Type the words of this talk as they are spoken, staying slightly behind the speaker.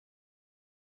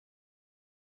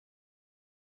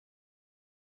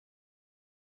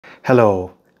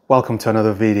Hello, welcome to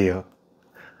another video.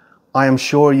 I am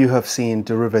sure you have seen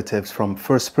derivatives from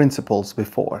first principles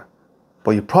before,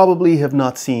 but you probably have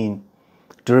not seen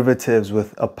derivatives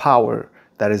with a power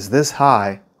that is this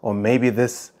high or maybe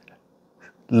this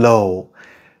low,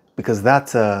 because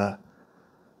that's a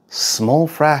small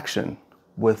fraction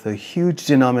with a huge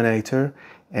denominator,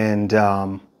 and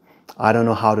I don't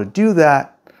know how to do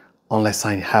that unless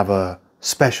I have a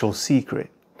special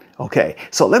secret. Okay,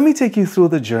 so let me take you through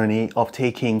the journey of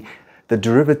taking the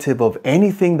derivative of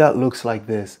anything that looks like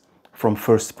this from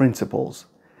first principles.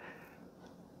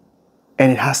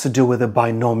 And it has to do with the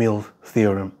binomial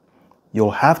theorem. You'll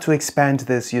have to expand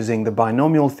this using the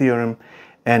binomial theorem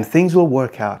and things will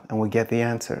work out and we'll get the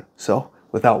answer. So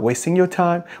without wasting your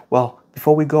time, well,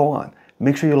 before we go on,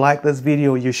 make sure you like this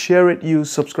video, you share it, you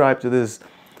subscribe to this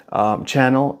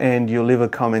channel, and you leave a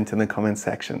comment in the comment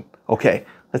section. Okay,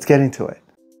 let's get into it.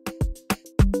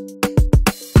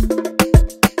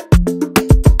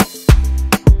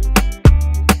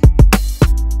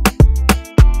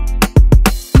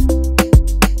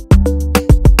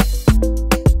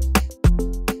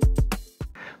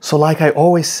 So like I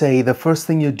always say, the first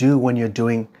thing you do when you're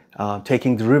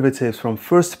taking derivatives from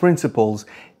first principles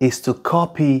is to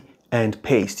copy and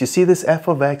paste. You see this f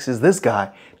of x is this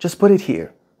guy, just put it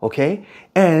here, okay?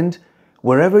 And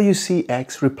wherever you see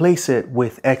x, replace it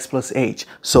with x plus h.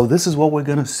 So this is what we're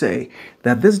gonna say,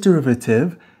 that this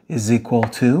derivative is equal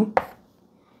to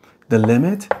the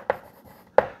limit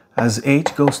as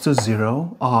h goes to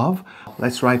 0 of,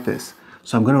 let's write this.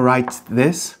 So I'm gonna write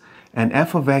this, and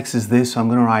f of x is this, so I'm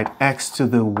going to write x to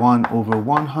the 1 over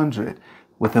 100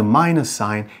 with a minus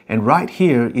sign. And right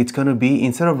here, it's going to be,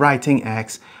 instead of writing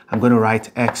x, I'm going to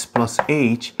write x plus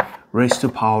h raised to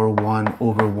power 1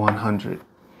 over 100.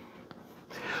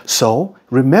 So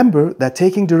remember that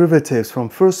taking derivatives from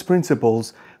first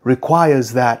principles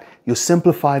requires that you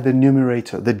simplify the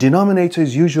numerator. The denominator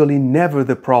is usually never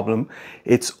the problem.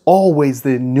 It's always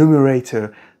the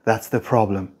numerator that's the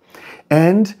problem.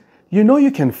 And you know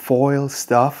you can FOIL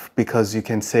stuff because you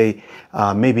can say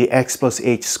maybe x plus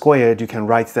h squared, you can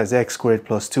write it as x squared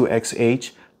plus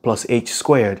 2xh plus h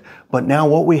squared. But now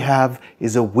what we have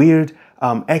is a weird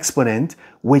exponent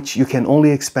which you can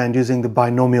only expand using the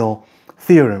binomial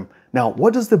theorem. Now,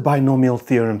 what does the binomial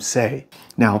theorem say?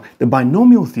 Now, the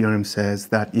binomial theorem says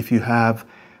that if you have,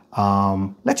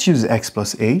 let's use x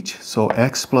plus h. So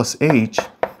x plus h,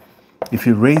 if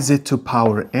you raise it to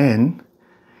power n,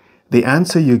 the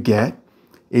answer you get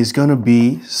is going to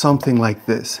be something like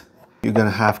this. You're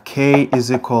going to have k is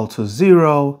equal to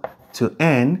 0 to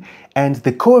n, and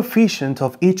the coefficient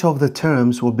of each of the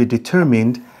terms will be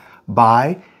determined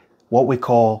by what we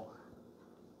call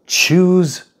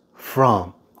choose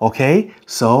from. Okay,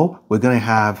 so we're going to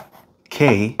have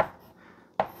k,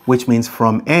 which means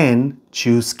from n,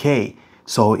 choose k.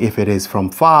 So if it is from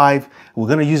 5, we're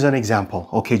going to use an example,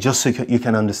 okay, just so you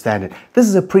can understand it. This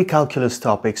is a pre-calculus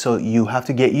topic, so you have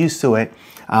to get used to it.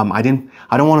 I don't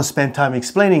want to spend time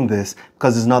explaining this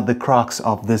because it's not the crux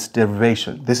of this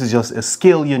derivation. This is just a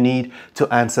skill you need to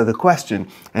answer the question.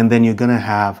 And then you're going to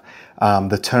have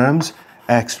the terms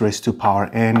x raised to power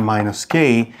n minus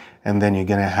k, and then you're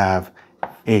going to have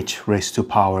h raised to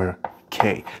power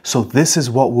k. So this is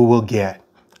what we will get.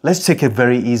 Let's take a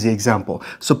very easy example.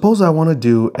 Suppose I want to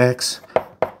do x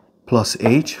plus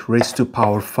h raised to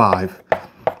power 5.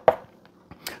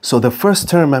 So the first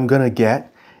term I'm going to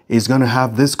get is going to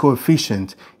have this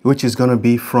coefficient, which is going to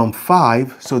be from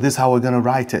 5. So this is how we're going to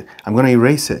write it. I'm going to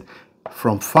erase it.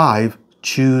 From 5,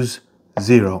 choose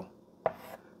 0.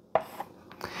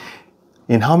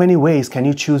 In how many ways can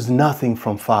you choose nothing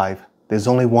from 5? There's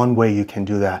only one way you can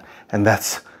do that, and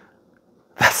that's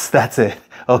it.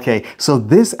 Okay, so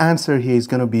this answer here is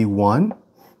going to be 1,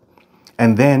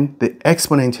 and then the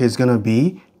exponent here is going to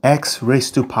be x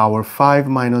raised to power 5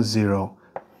 minus 0,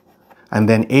 and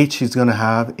then h is going to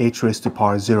have h raised to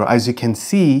power 0. As you can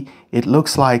see, it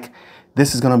looks like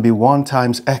this is going to be 1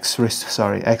 times x raised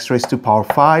to power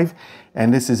 5,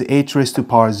 and this is h raised to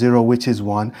power 0, which is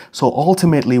 1. So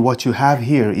ultimately what you have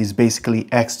here is basically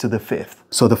x to the 5th.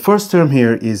 So the first term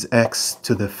here is x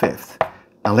to the 5th.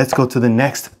 Now let's go to the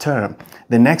next term.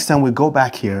 The next time we go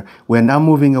back here, we're now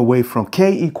moving away from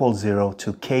k equals 0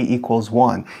 to k equals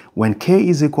 1. When k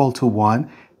is equal to 1,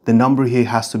 the number here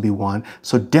has to be 1.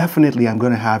 So definitely I'm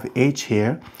going to have h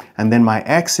here, and then my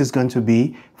x is going to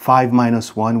be 5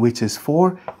 minus 1, which is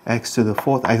 4, x to the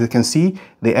 4th. As you can see,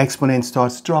 the exponent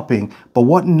starts dropping. But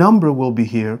what number will be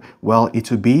here? Well, it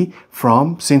will be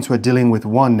from, since we're dealing with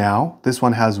 1 now, this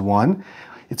one has 1,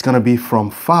 it's going to be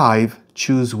from 5,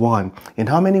 choose 1. In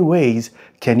how many ways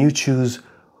can you choose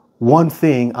one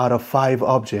thing out of 5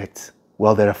 objects.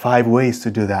 Well, there are 5 ways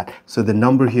to do that. So the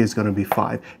number here is going to be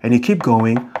 5. And you keep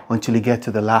going until you get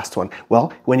to the last one.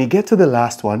 Well, when you get to the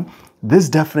last one, this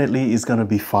definitely is going to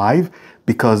be 5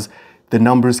 because the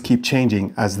numbers keep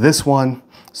changing as this one.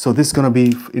 So this is going to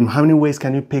be, in how many ways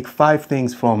can you pick 5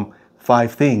 things from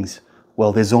 5 things?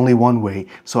 Well, there's only one way.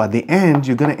 So at the end,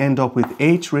 you're going to end up with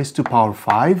h raised to power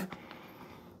 5.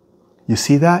 You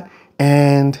see that?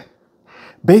 And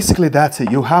basically that's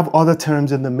it. You have other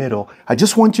terms in the middle. I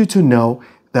just want you to know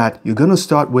that you're going to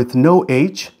start with no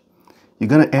h. You're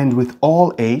going to end with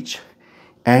all h.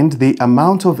 And the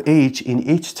amount of h in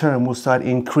each term will start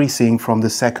increasing from the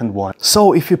second one.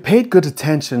 So if you paid good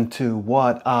attention to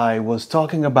what I was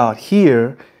talking about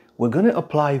here, we're going to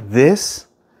apply this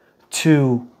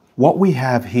to what we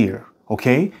have here,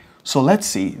 okay? So let's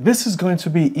see. This is going to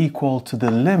be equal to the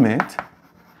limit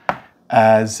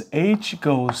as h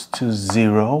goes to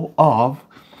 0 of,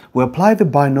 we apply the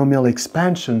binomial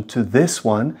expansion to this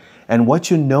one. And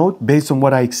what you note, based on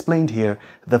what I explained here,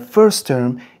 the first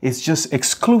term is just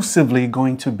exclusively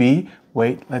going to be,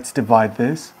 wait, let's divide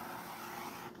this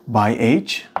by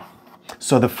h.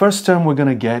 So the first term we're going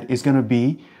to get is going to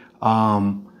be,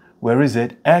 where is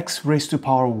it? X raised to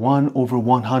power 1 over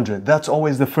 100. That's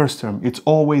always the first term. It's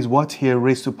always what here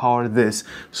raised to power this.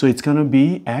 So it's going to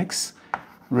be x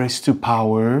raised to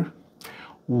power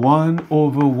 1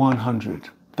 over 100.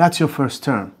 That's your first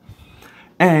term.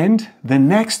 And the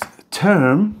next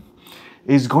term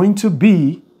is going to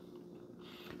be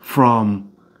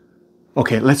from,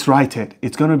 okay, let's write it.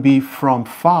 It's going to be from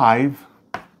 5,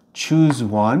 choose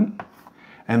 1,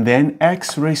 and then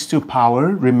x raised to power.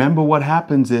 Remember what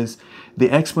happens is the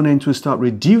exponent will start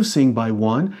reducing by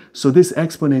 1. So this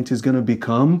exponent is going to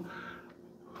become,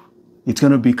 it's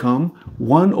going to become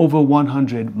 1 over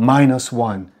 100 minus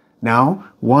 1.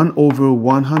 Now, 1 over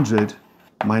 100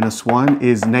 minus 1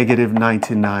 is negative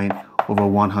 99 over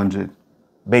 100,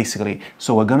 basically.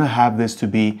 So we're going to have this to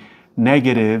be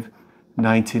negative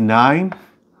 99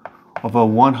 over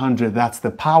 100. That's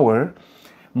the power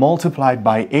multiplied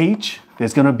by h.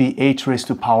 There's going to be h raised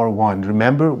to power 1.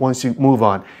 Remember, once you move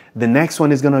on, the next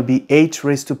one is going to be h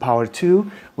raised to power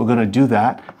 2. We're going to do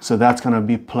that. So that's going to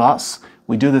be plus.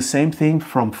 We do the same thing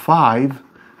from 5,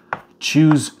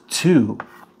 choose 2.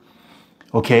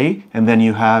 Okay, and then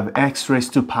you have x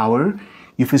raised to power.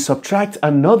 If you subtract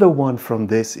another one from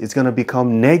this, it's going to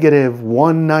become negative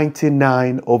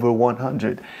 199 over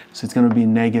 100. So it's going to be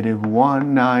negative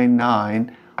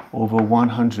 199 over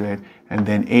 100, and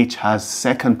then h has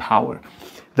second power.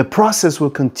 The process will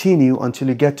continue until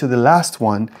you get to the last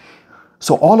one.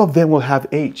 So all of them will have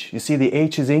h. You see the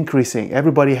h is increasing.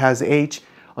 Everybody has h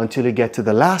until you get to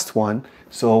the last one.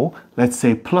 So let's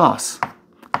say plus,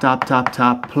 tap, tap,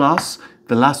 tap, plus.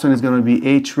 The last one is going to be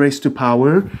h raised to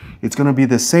power. It's going to be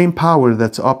the same power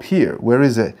that's up here. Where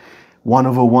is it? 1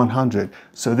 over 100.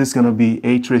 So this is going to be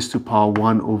h raised to power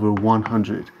 1 over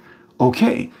 100.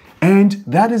 Okay, and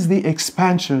that is the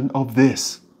expansion of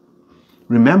this.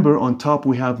 Remember, on top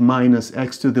we have minus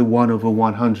x to the 1 over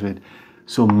 100.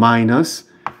 So minus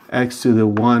x to the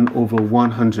 1 over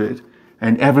 100.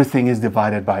 And everything is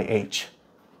divided by h.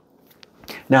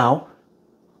 Now,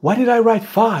 why did I write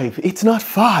 5? It's not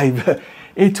 5.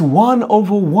 It's 1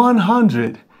 over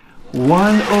 100. 1 over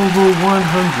 100.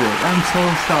 I'm so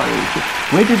sorry.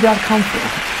 Where did that come from?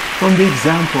 From the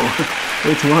example.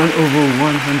 It's 1 over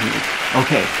 100.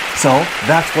 Okay, so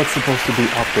that's what's supposed to be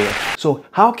up there. So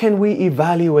how can we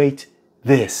evaluate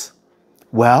this?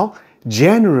 Well,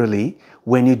 generally,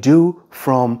 when you do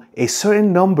from a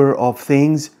certain number of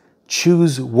things,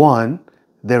 choose 1,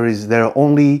 there are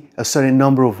only a certain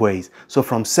number of ways. So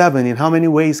from 7, in how many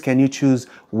ways can you choose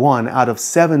 1 out of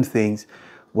 7 things?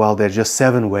 Well, there are just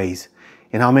 7 ways.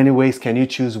 In how many ways can you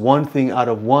choose one thing out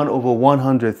of 1 over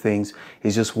 100 things?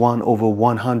 Is just 1 over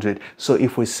 100. So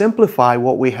if we simplify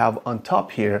what we have on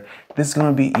top here, this is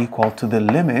going to be equal to the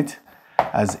limit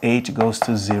as h goes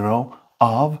to 0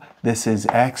 of, this is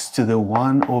x to the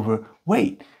 1 over,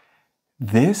 wait,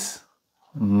 this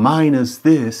minus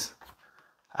this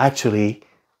actually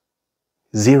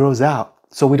zeroes out.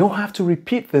 So we don't have to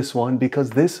repeat this one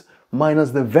because this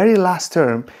minus the very last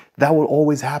term, that will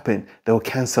always happen. They will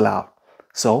cancel out.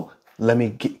 So let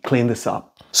me clean this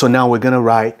up. So now we're going to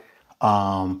write,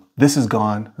 this is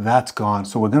gone, that's gone.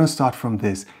 So we're going to start from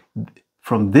this.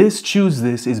 From this, choose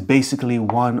this is basically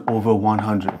 1 over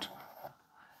 100.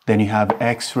 Then you have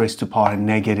x raised to power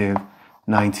negative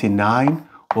 99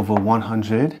 over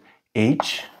 100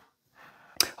 h.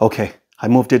 Okay, I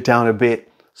moved it down a bit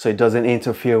so it doesn't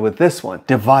interfere with this one.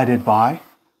 Divided by,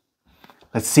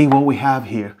 let's see what we have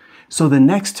here. So the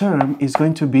next term is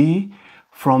going to be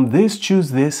From this, choose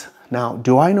this. Now,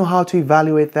 do I know how to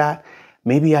evaluate that?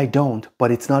 Maybe I don't, but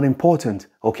it's not important,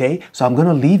 okay? So I'm going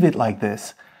to leave it like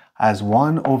this, as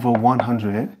 1 over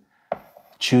 100,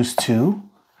 choose 2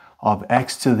 of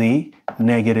x to the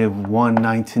negative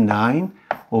 199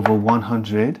 over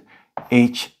 100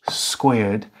 h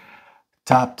squared,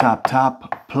 top,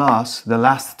 plus the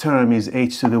last term is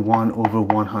h to the 1 over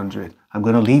 100. I'm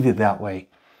going to leave it that way.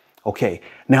 Okay,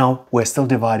 now we're still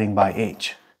dividing by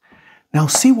h. Now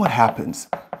see what happens.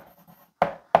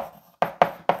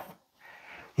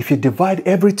 If you divide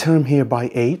every term here by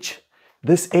h,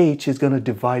 this h is going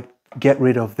to get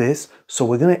rid of this. So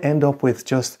we're going to end up with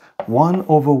just 1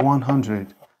 over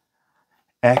 100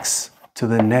 x to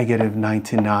the negative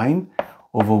 99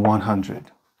 over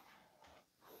 100.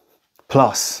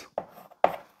 Plus,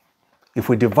 if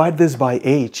we divide this by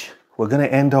h, we're going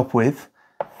to end up with,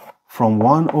 from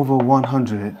 1 over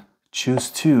 100, choose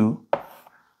 2,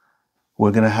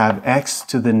 we're going to have x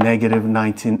to the negative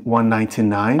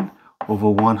 199 over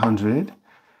 100.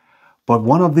 But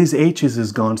one of these h's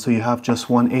is gone, so you have just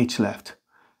one h left.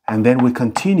 And then we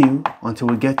continue until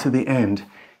we get to the end.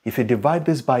 If you divide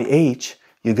this by h,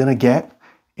 you're going to get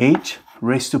h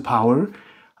raised to power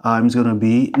is going to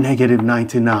be negative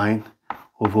 99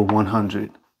 over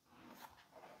 100.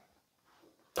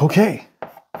 Okay,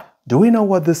 do we know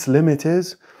what this limit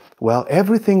is? Well,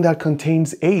 everything that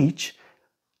contains h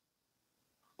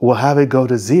will have it go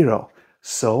to 0.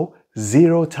 So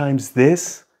 0 times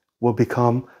this will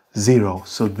become 0.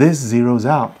 So this zeroes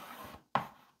out.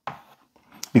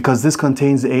 Because this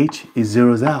contains h, it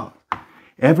zeroes out.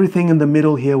 Everything in the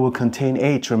middle here will contain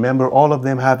h. Remember, all of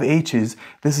them have h's.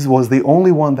 This was the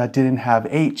only one that didn't have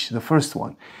h, the first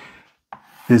one.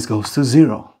 This goes to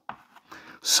 0.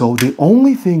 So the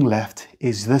only thing left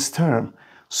is this term.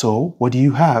 So what do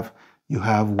you have? You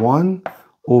have 1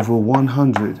 over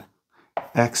 100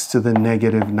 x to the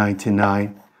negative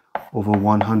 99 over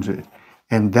 100.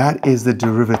 And that is the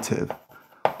derivative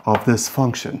of this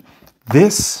function.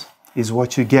 This is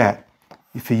what you get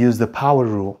if you use the power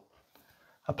rule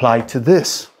applied to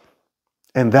this.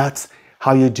 And that's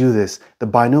how you do this. The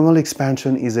binomial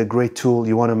expansion is a great tool.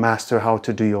 You want to master how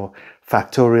to do your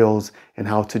factorials and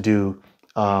how to do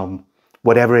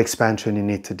whatever expansion you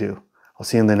need to do. I'll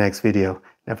see you in the next video.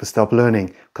 Never stop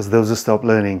learning, because those who stop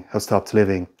learning have stopped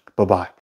living. Bye-bye.